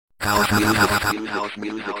House music. House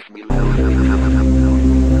music.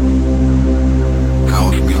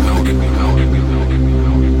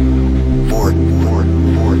 Four,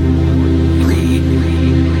 three,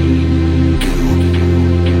 two,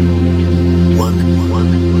 one.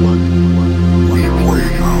 We play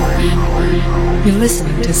house. You're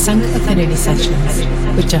listening to Sunk Affinity Sessions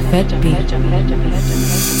with Jafet B.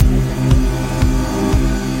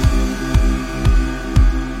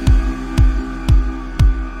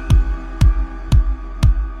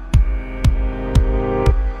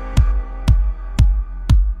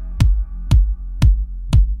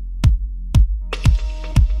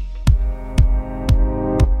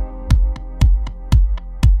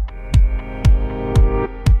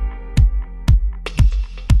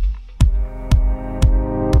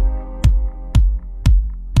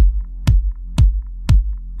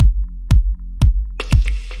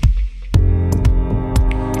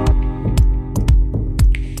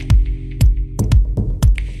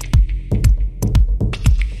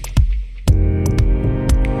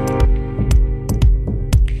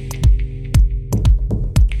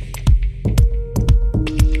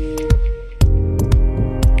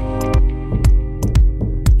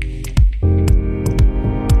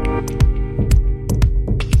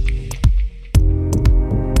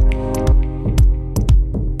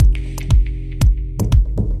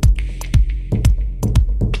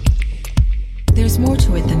 There's more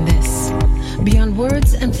to it than this. Beyond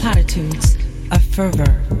words and platitudes of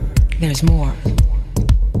fervor, there's more.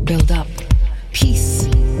 Build up. Peace,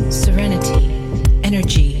 serenity,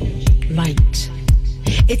 energy, light.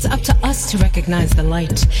 It's up to us to recognize the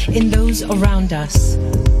light in those around us.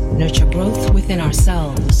 Nurture growth within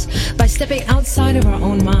ourselves by stepping outside of our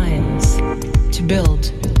own minds to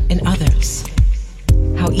build in others.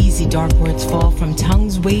 How easy dark words fall from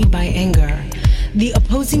tongues weighed by anger. The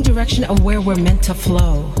opposing direction of where we're meant to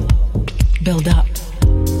flow. Build up.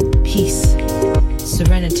 Peace,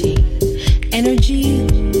 serenity, energy,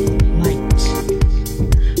 light.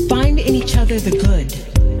 Find in each other the good.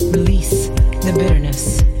 Release the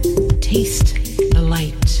bitterness. Taste the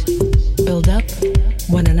light. Build up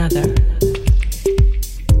one another.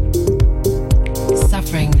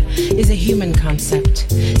 Suffering is a human concept.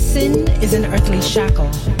 Sin is an earthly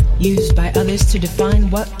shackle used by others to define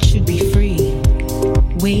what should be free.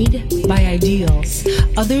 Weighed by ideals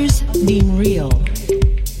others deem real.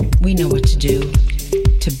 We know what to do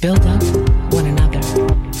to build up one another.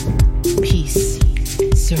 Peace,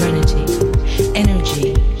 serenity,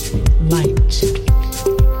 energy, light.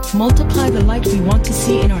 Multiply the light we want to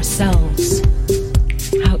see in ourselves.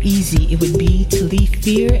 How easy it would be to leave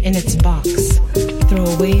fear in its box, throw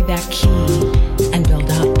away that key, and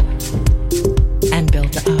build up. And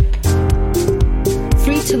build up.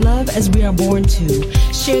 Free to love as we are born to,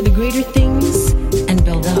 share the greater things and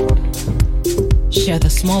build up. Share the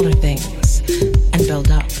smaller things and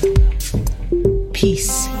build up.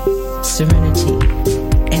 Peace, serenity,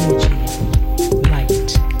 energy,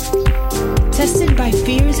 light. Tested by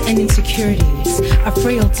fears and insecurities, a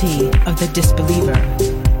frailty of the disbeliever.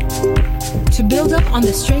 To build up on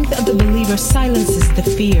the strength of the believer silences the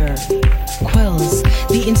fear, quells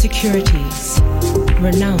the insecurities,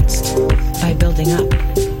 renounced by building up.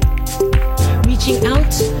 Reaching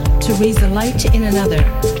out to raise the light in another.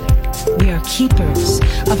 We are keepers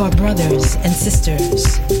of our brothers and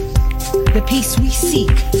sisters. The peace we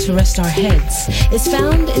seek to rest our heads is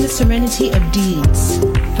found in the serenity of deeds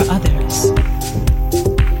for others.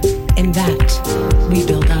 In that, we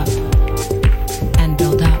build up and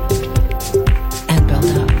build up and build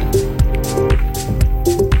up.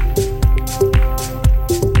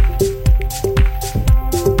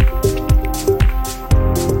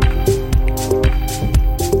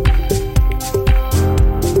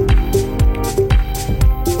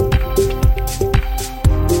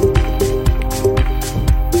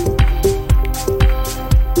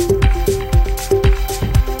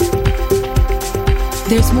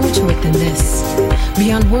 There's more to it than this.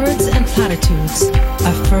 Beyond words and platitudes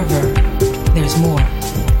of fervor, there's more.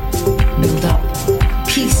 Build up.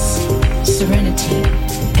 Peace, serenity,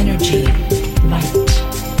 energy, light.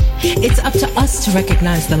 It's up to us to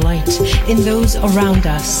recognize the light in those around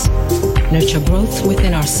us. Nurture growth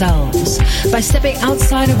within ourselves by stepping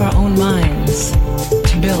outside of our own minds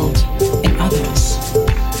to build in others.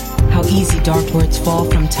 How easy dark words fall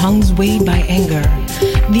from tongues weighed by anger.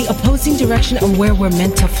 The opposing direction of where we're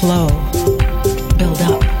meant to flow. Build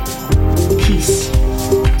up. Peace,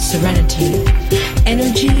 serenity,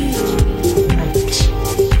 energy, light.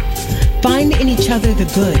 Find in each other the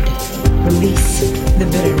good. Release the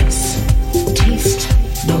bitterness. Taste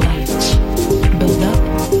the light. Build up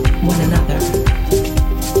one another.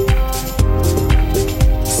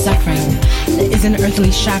 is an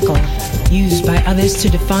earthly shackle used by others to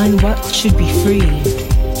define what should be free.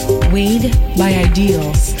 Weighed by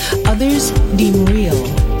ideals others deem real.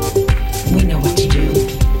 We know what to do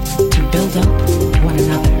to build up one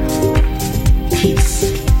another. Peace,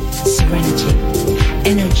 serenity,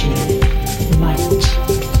 energy, light.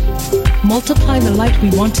 Multiply the light we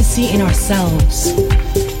want to see in ourselves.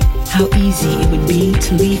 How easy it would be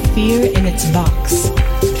to leave fear in its box,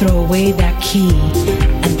 throw away that key,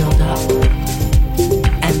 and build up.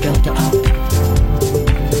 And build up.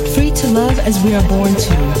 Free to love as we are born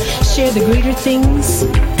to, share the greater things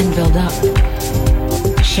and build up.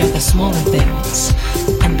 Share the smaller things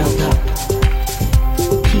and build up.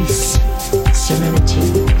 Peace, serenity,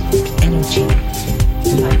 energy,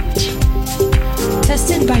 light.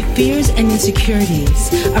 Tested by fears and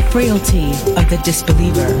insecurities, a frailty of the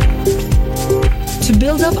disbeliever. To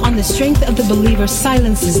build up on the strength of the believer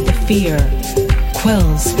silences the fear,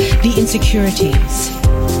 quells the insecurities,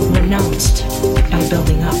 renounced by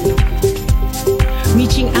building up.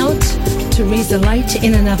 Reaching out to raise the light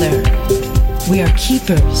in another. We are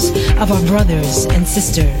keepers of our brothers and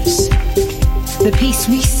sisters. The peace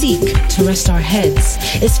we seek to rest our heads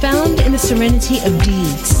is found in the serenity of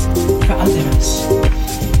deeds for others.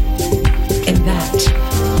 In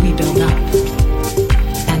that, we build up,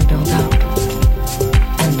 and build up,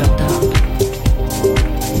 and build up.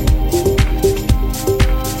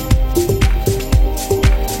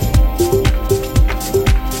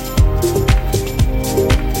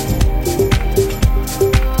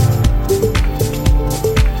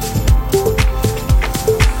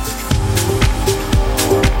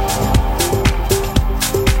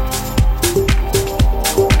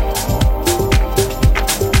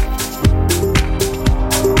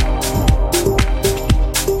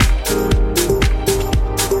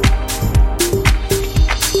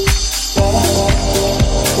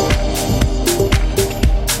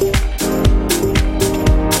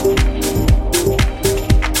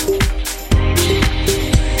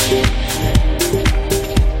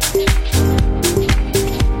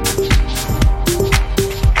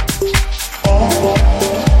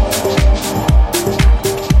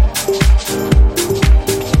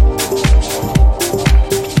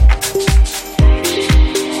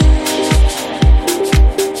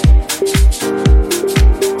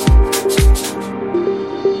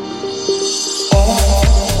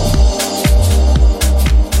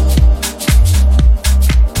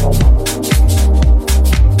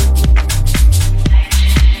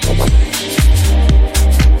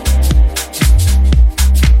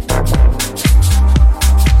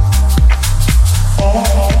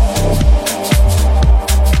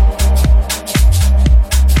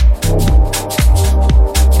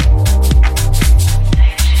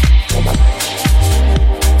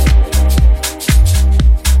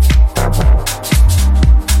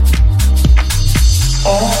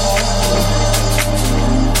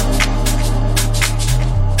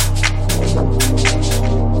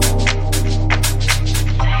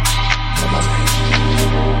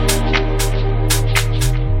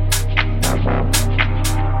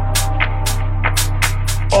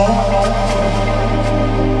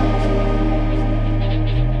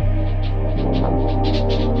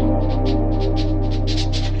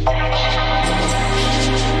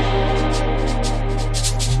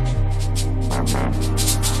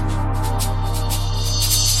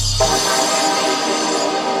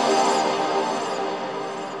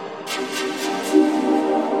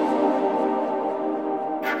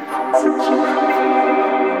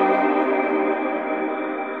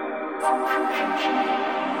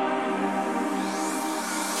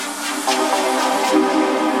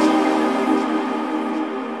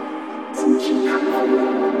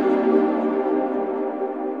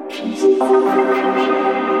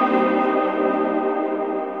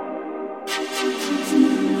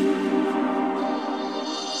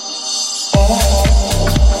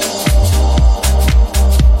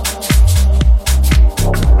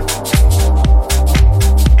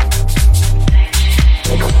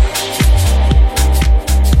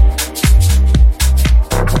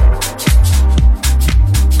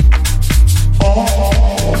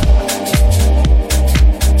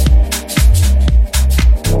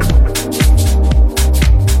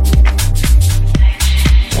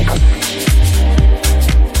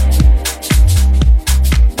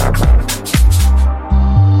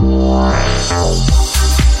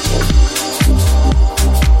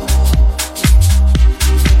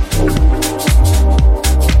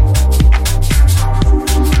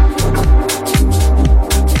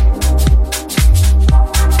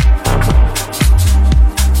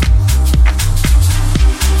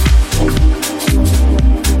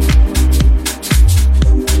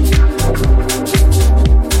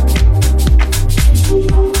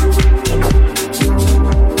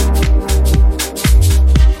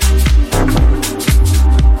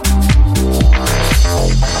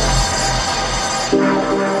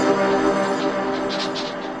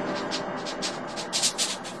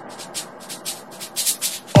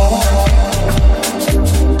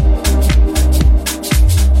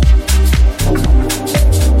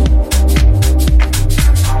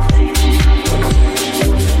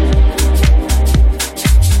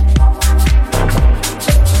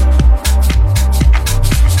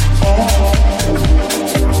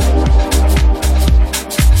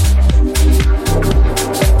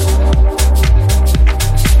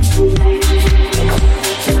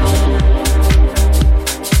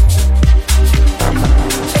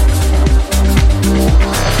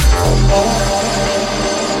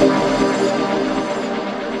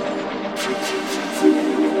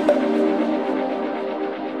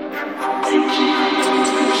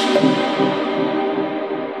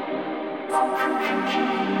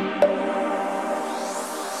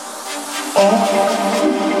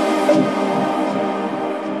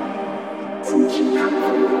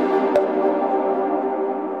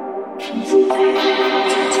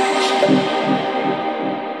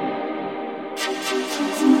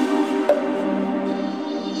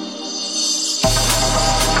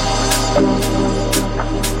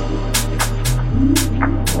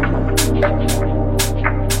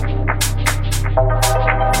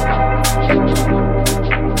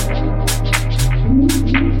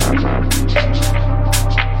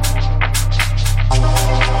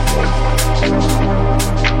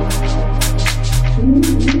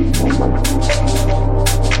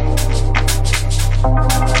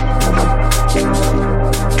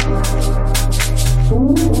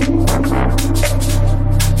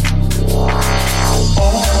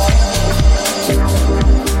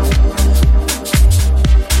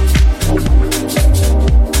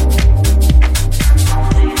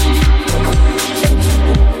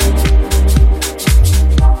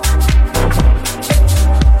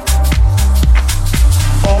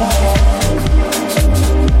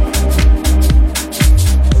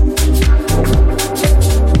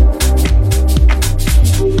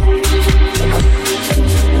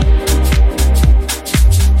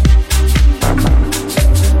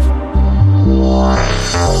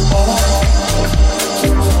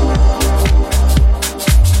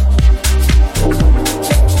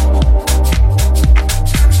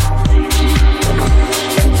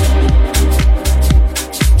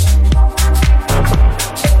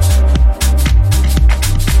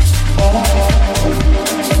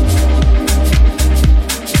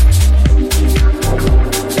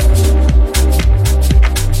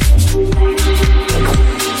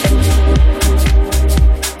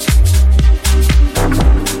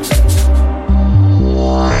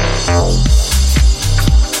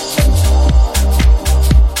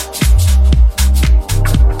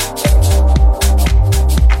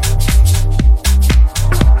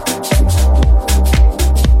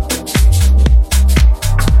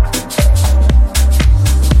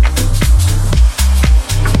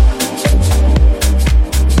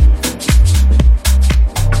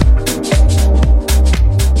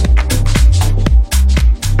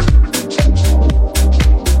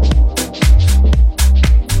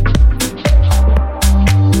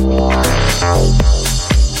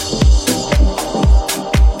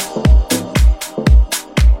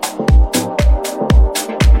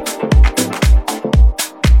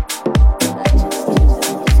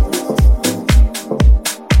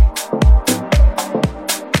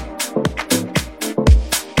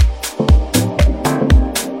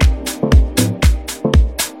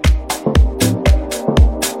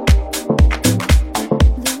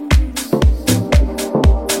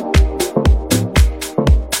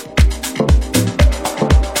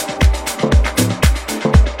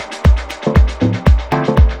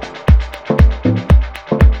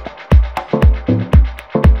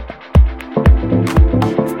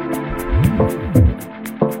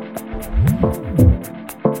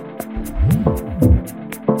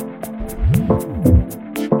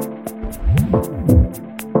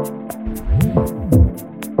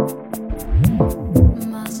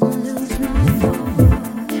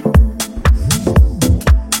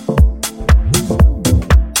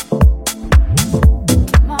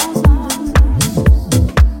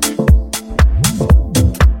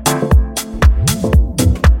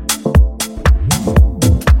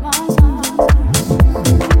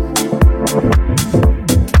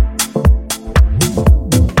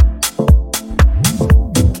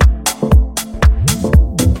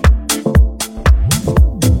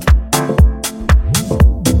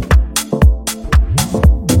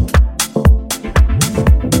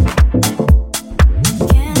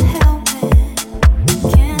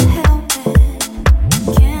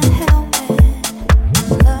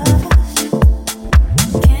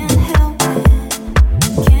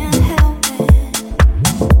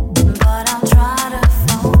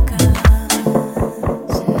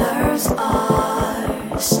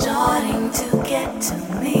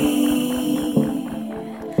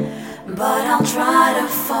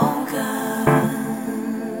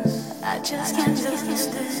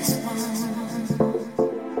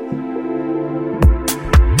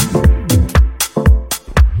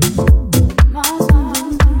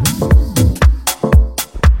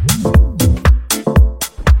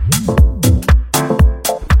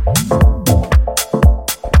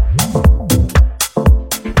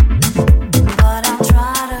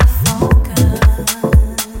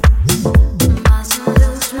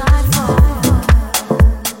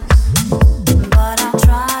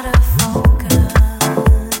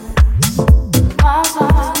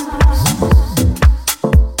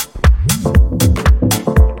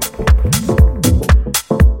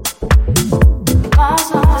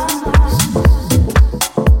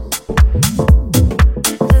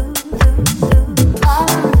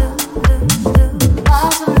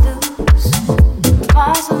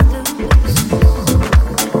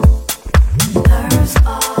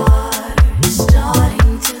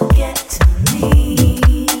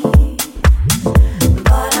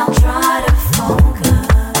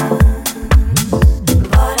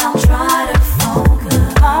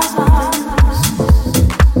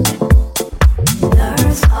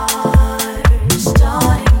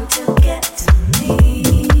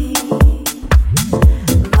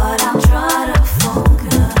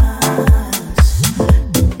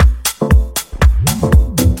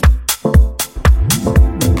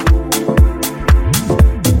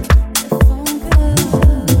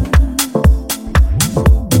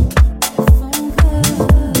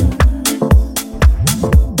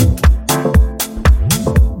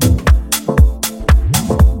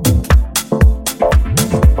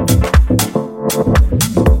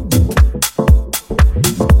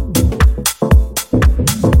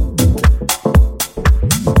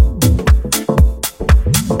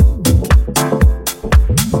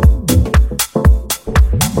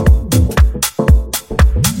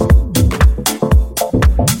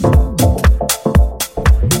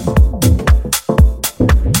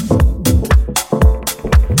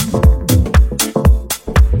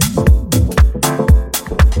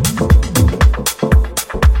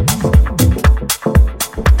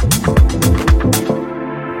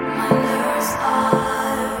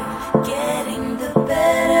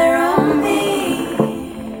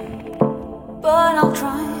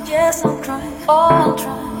 Yes, I'll try. Oh, I'll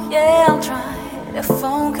try. Yeah, I'll try to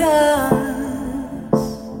focus.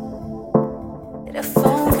 To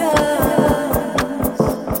focus.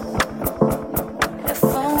 To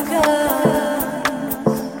focus.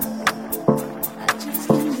 I just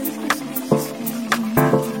can't do this.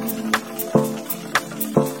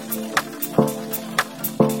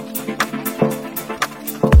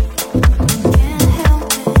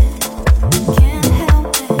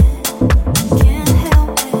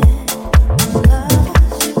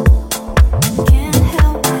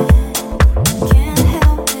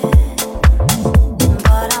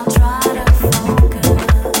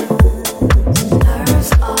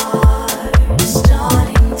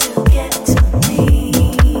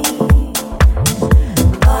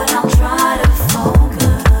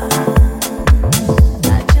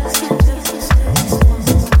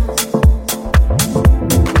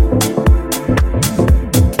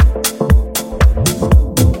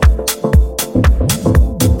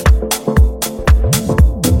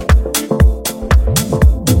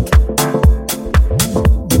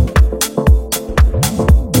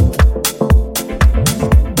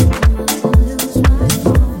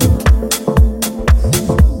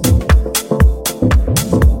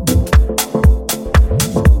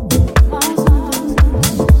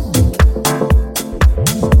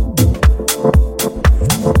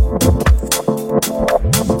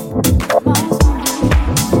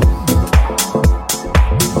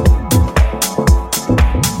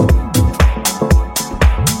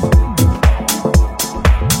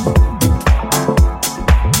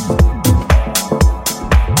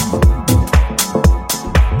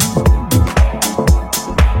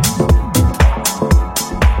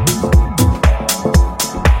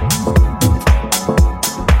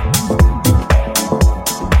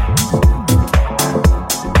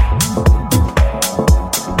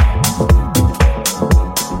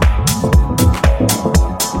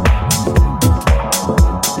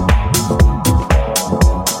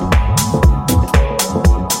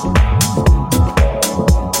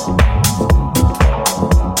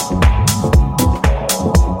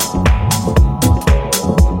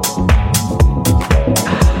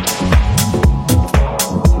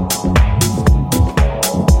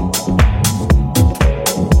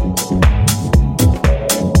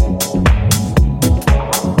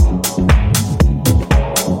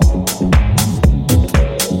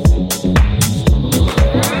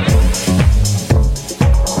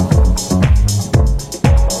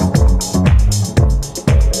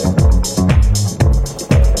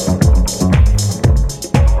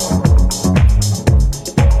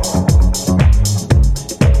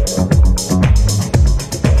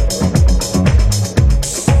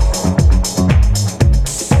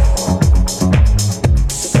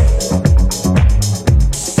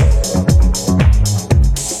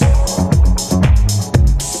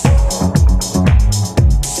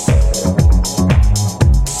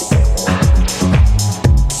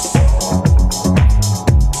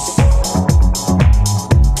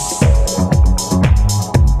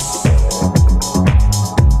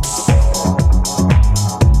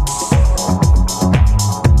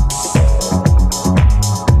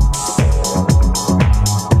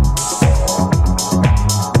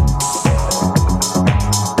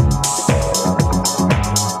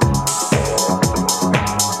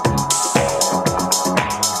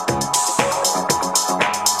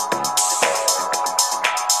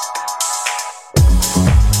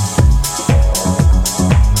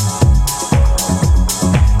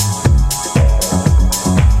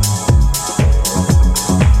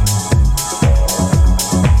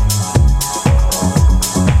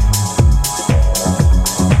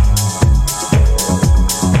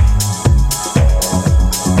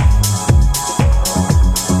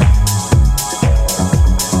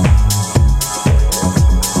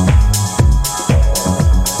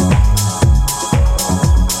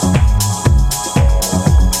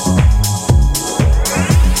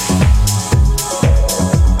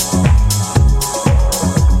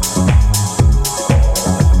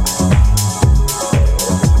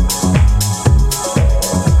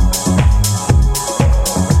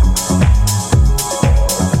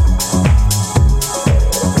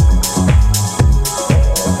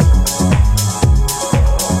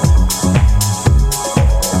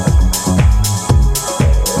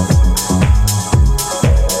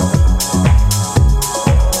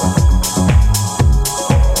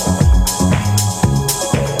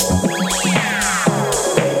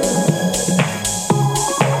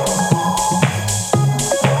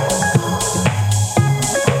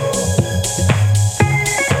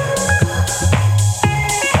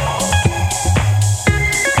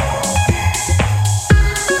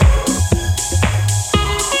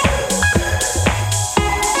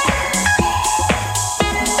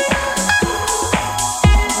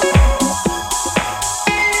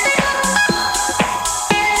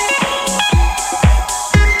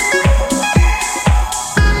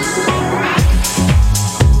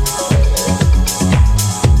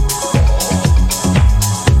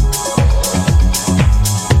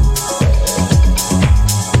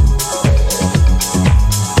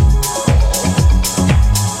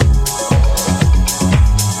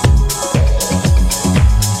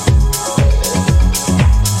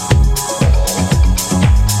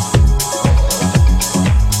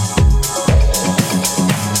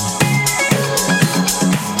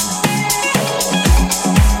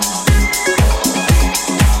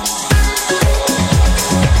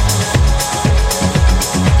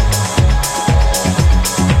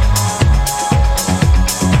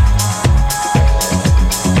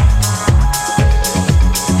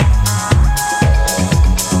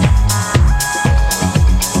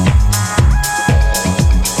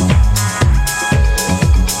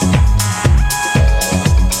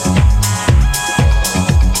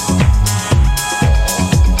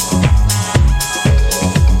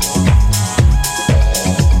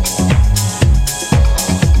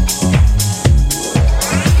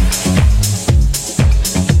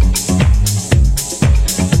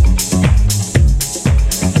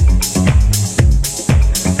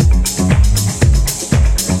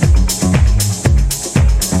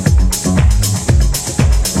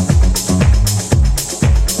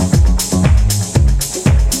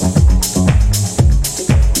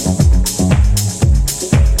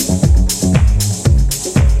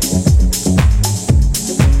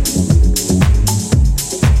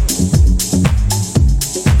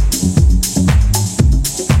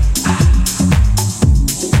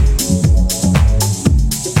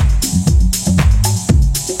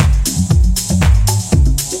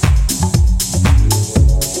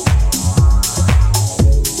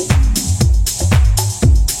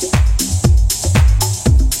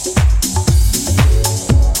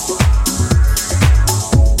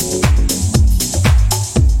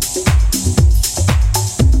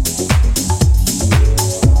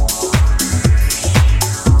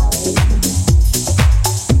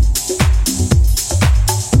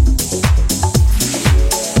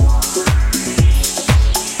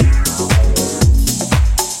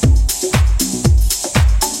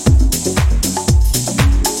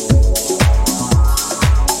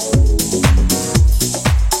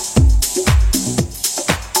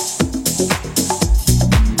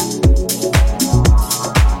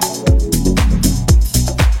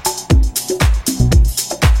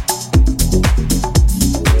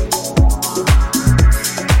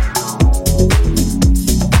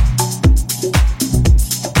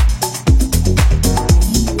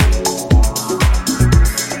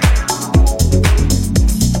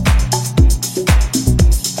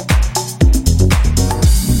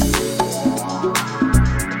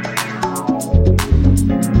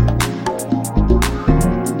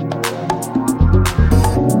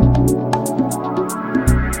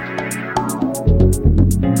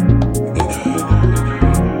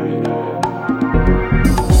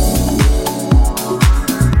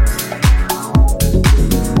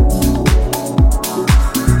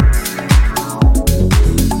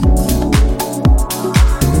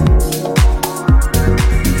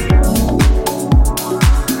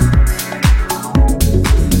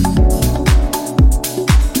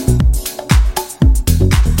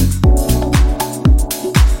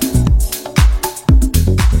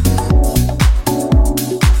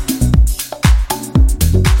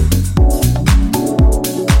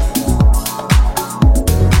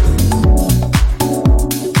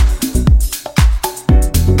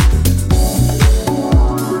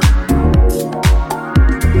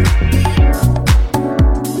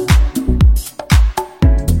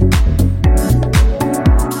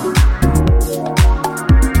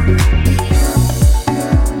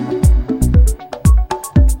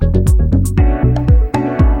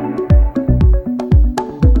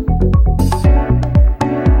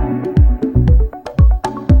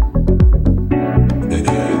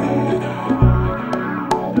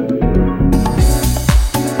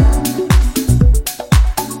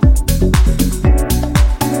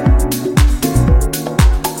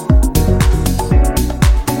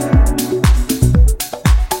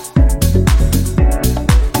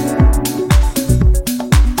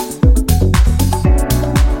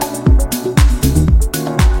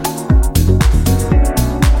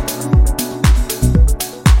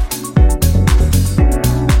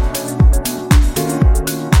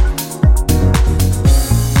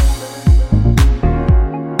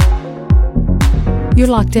 You're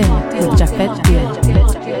locked in with Jafet Beard.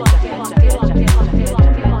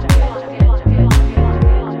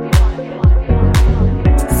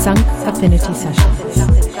 Sunk Affinity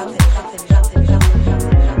Sessions.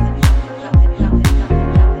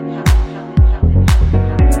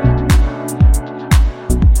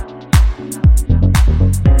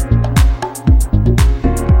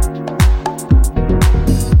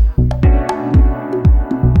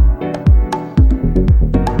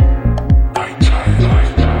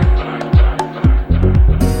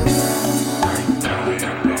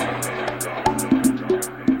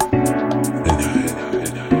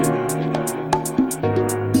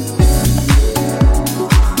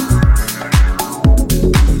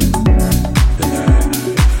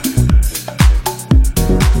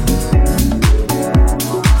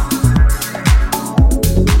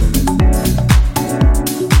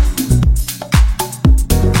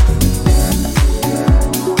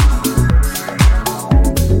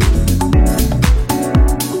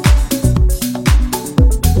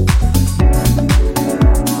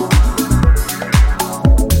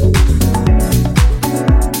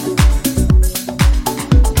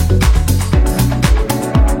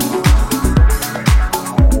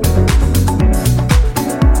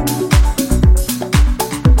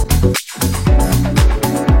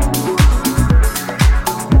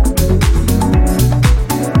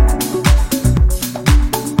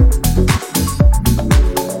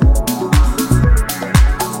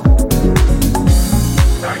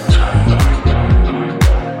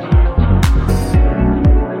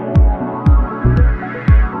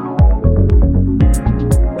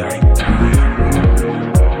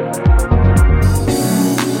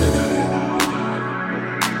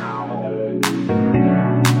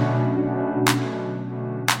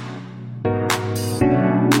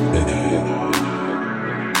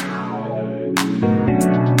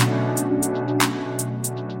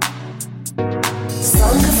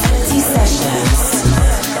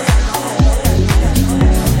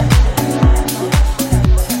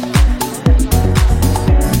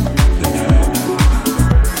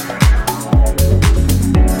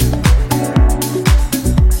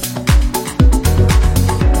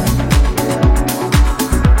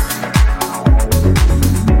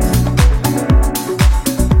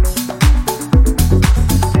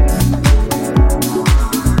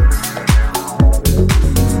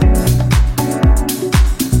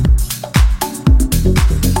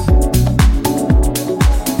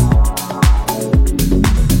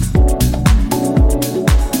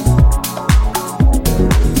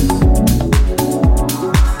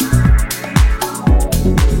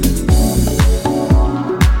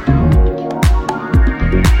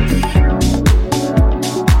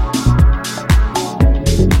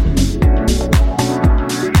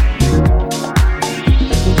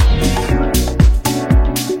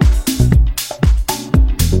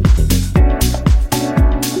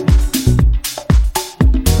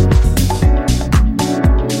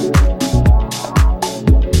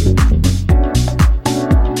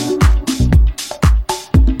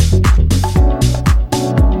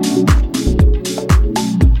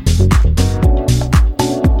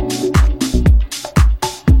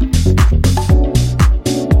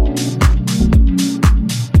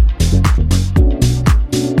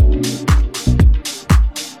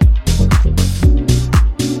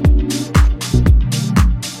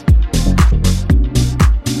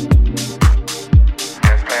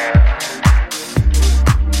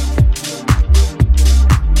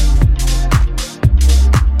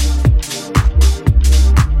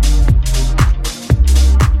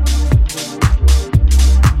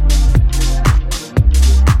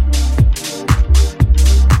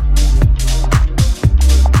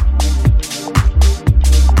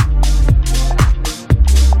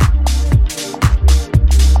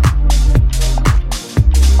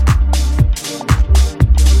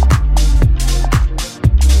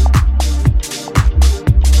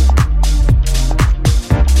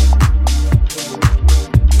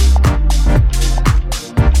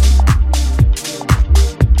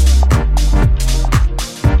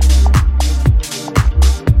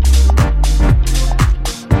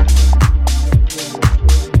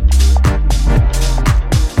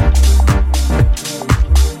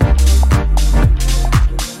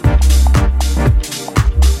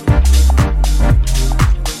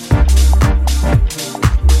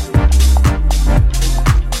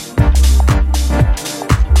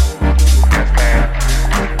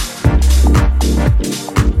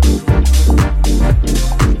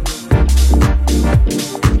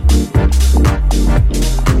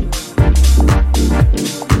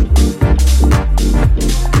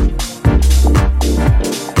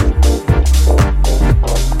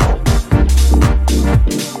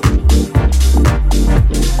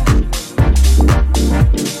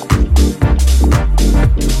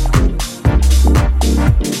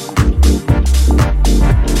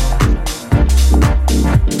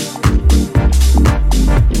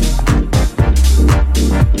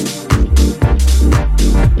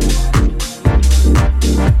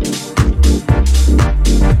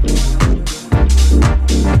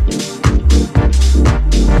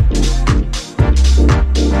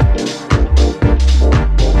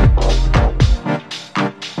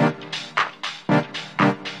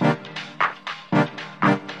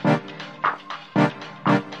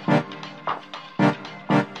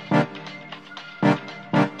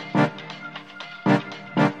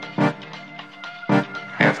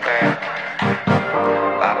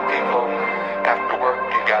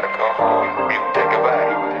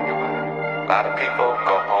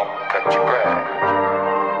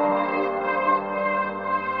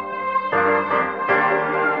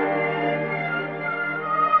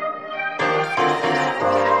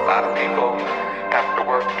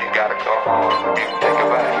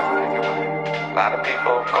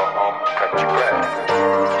 cut your grass.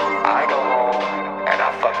 I go home and I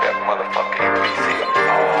fuck that motherfucking NBC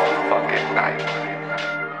all fucking night.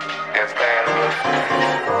 You understand?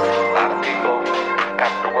 A lot of people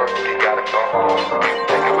after work, you gotta go home and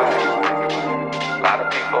take a bath. A lot of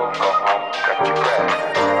people go home, cut your grass.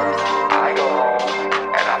 I go home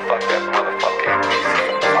and I fuck that motherfucking NBC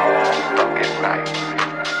all fucking night.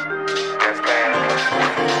 You understand?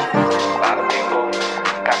 A lot of people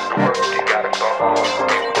after work, you gotta go home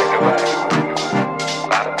and take a bath. A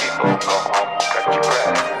lot of people go home, cut your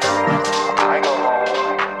grass. I go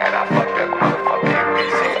home and I fuck that motherfucking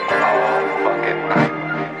NBC all fucking night.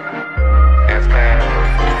 Yes, man.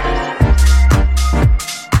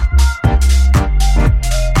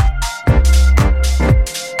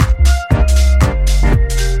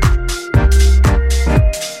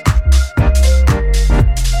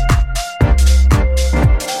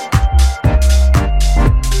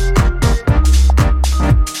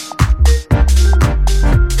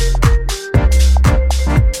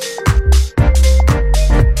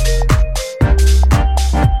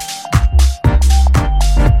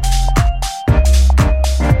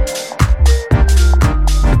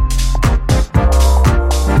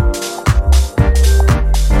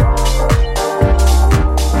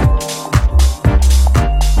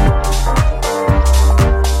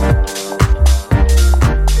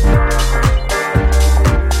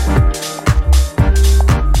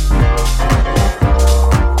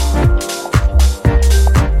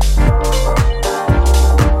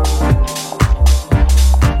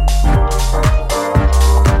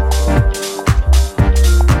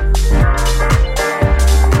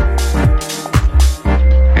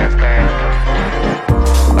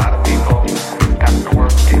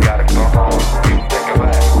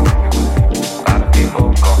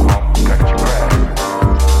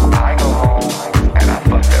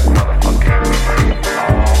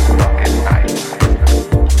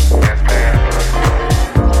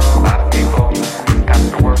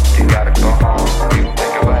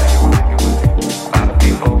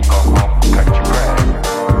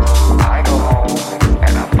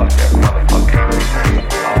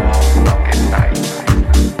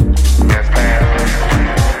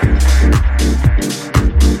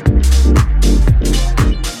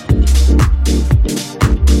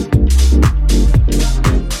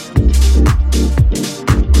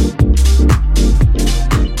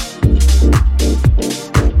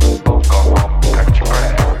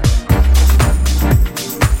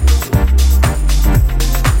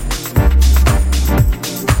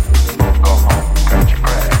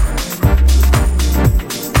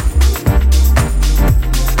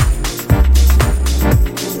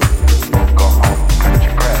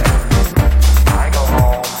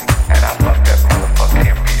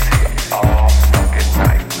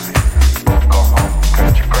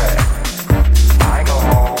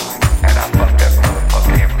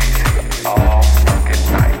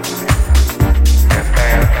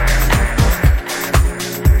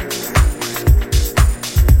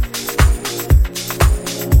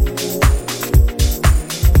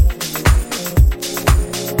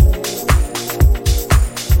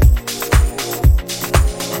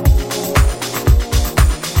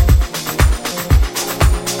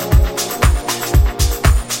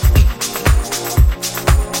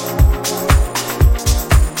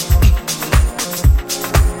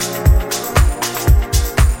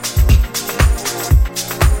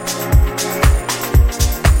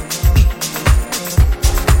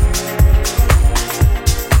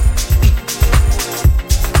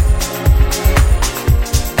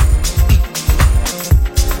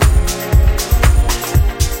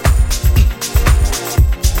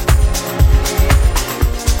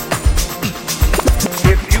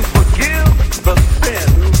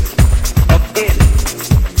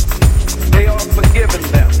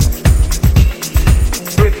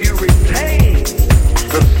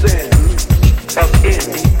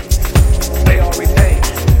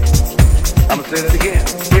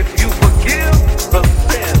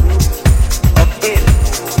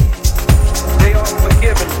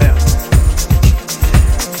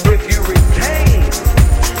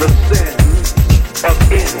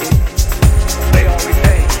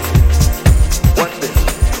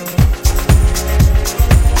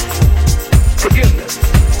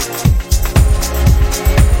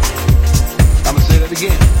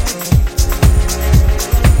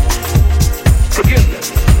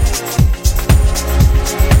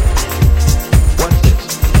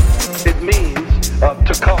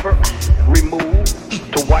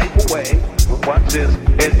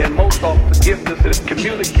 And most of forgiveness is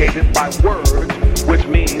communicated by words, which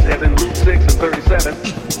means, as in Luke 6 and 37,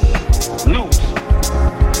 loose,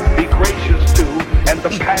 be gracious. the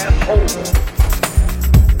past over.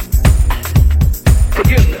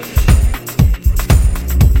 Forgiveness.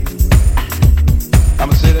 I'm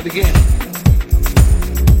gonna say that again.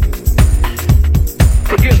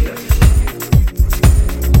 Forgiveness.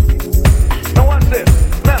 Now watch this.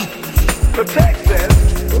 Now, the text says,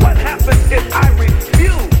 what happens if I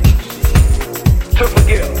refuse to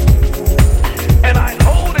forgive? And I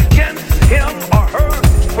hold against him or her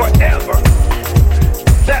forever.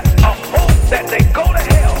 That's a hope that they go to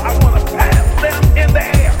hell. I want to pass them in the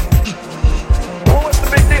air. Well, what's the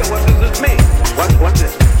big deal? What does this mean? What's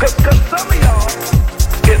this? Because some of y'all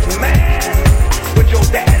is mad with your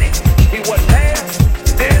daddy. He was mad.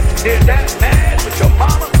 Did that. Mad with your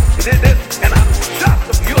mama. He did this. And I'm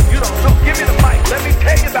shocked of you. You don't know. Give me the mic. Let me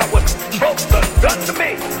tell you about what folks done to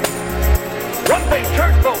me. One thing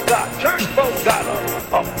church folks got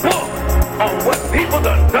a book on what people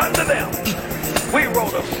done to them. We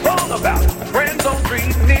wrote a song about it. Friends don't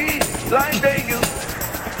treat me like they used.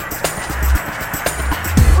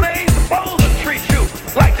 They ain't supposed to treat you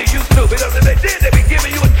like they used to, because if they did, they'd be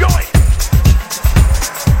giving you a joint.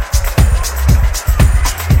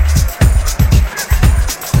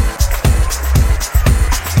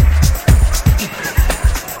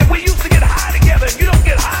 We used to get high together, and you don't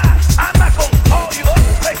get high. I'm not gonna call you up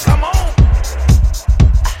and say, come on.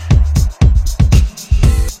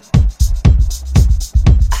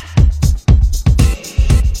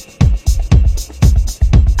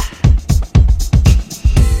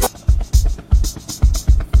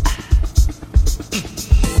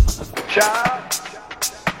 Child,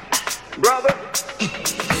 brother,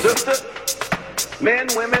 sister, men,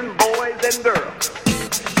 women, boys, and girls,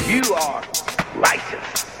 you are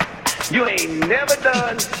righteous. You ain't never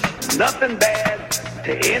done nothing bad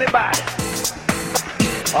to anybody.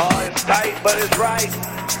 Oh, it's tight, but it's right.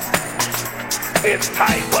 It's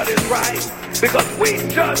tight, but it's right. Because we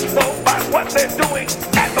judge folk by what they're doing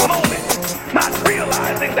at the moment, not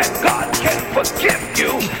realizing that God can forgive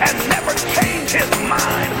you and never change his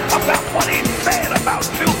mind about what he said about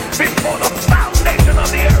you before the foundation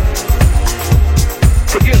of the earth.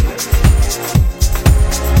 Forgiveness.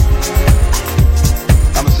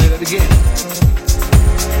 I'm gonna say that again.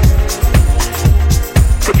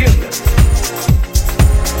 Forgiveness.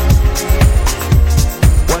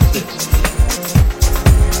 What's this?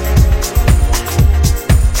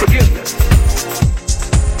 Forgiveness.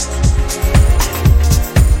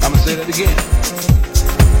 I'm gonna say that again.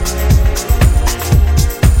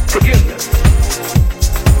 Forgiveness.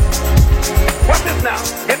 Watch this now.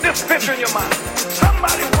 Get this picture in your mind.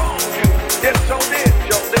 Somebody wronged you. Yes, so did.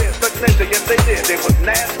 Such things that yes, they did. They was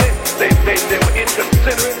nasty. They were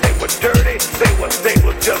inconsiderate. They were dirty. They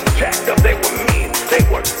were just jacked up. They were mean. They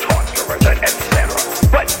were torturers, etc.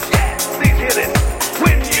 But yes, these here then,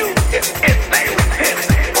 when you, if they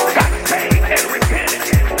repented, got saved and repented,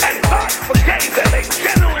 and God forgave them, they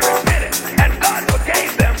genuinely repented, and God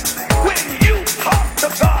forgave them. When you talk to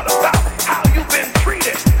God about how you've been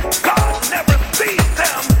treated, God never sees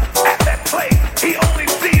them at that place. He only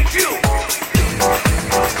sees you.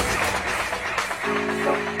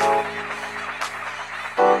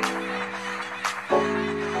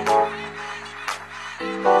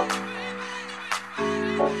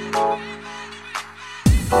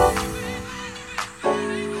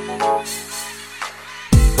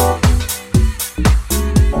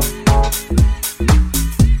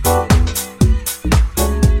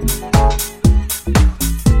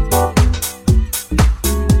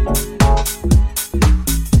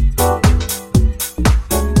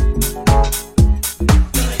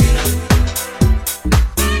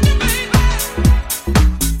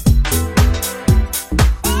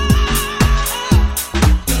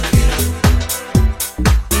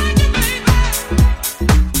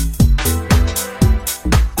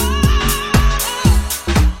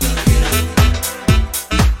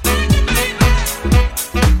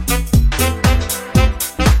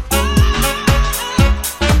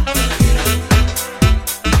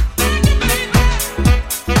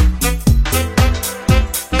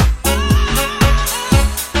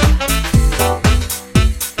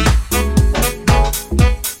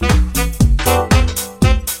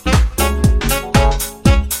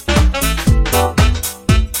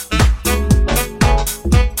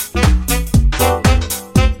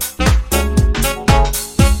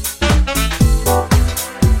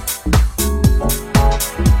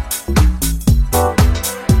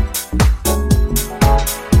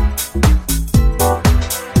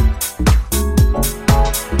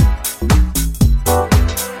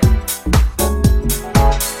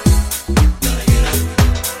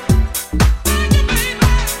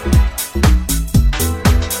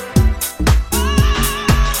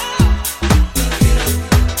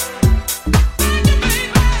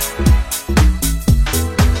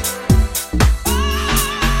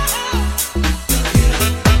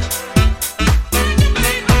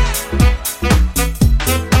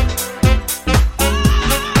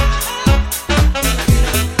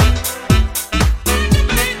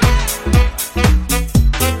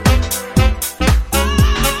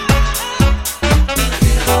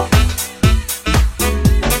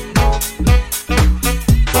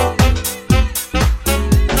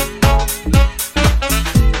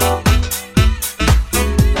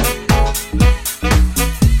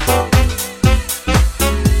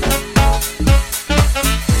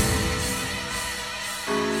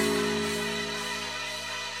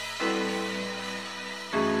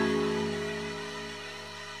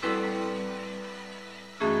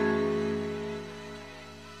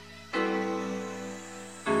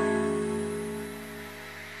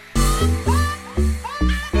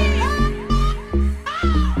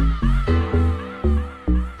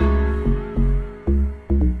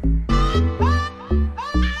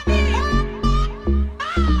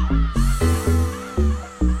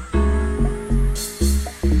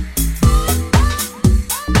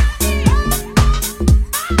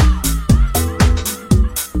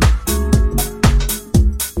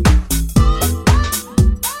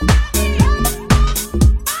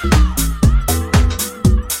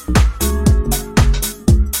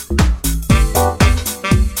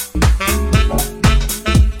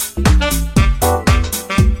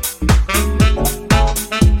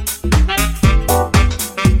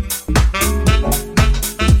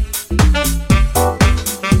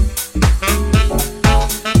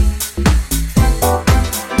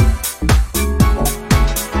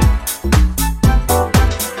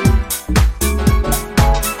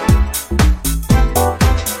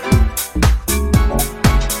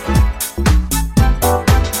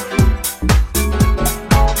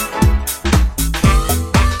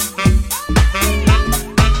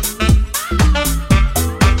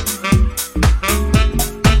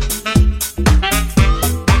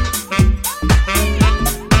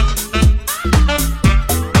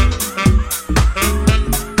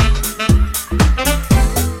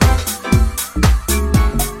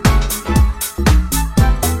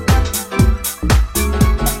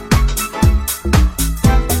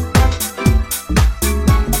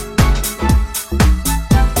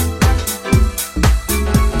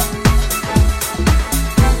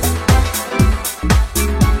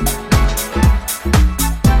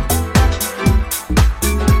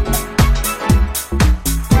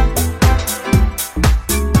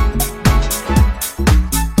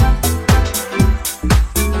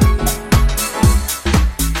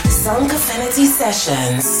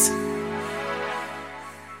 Sessions.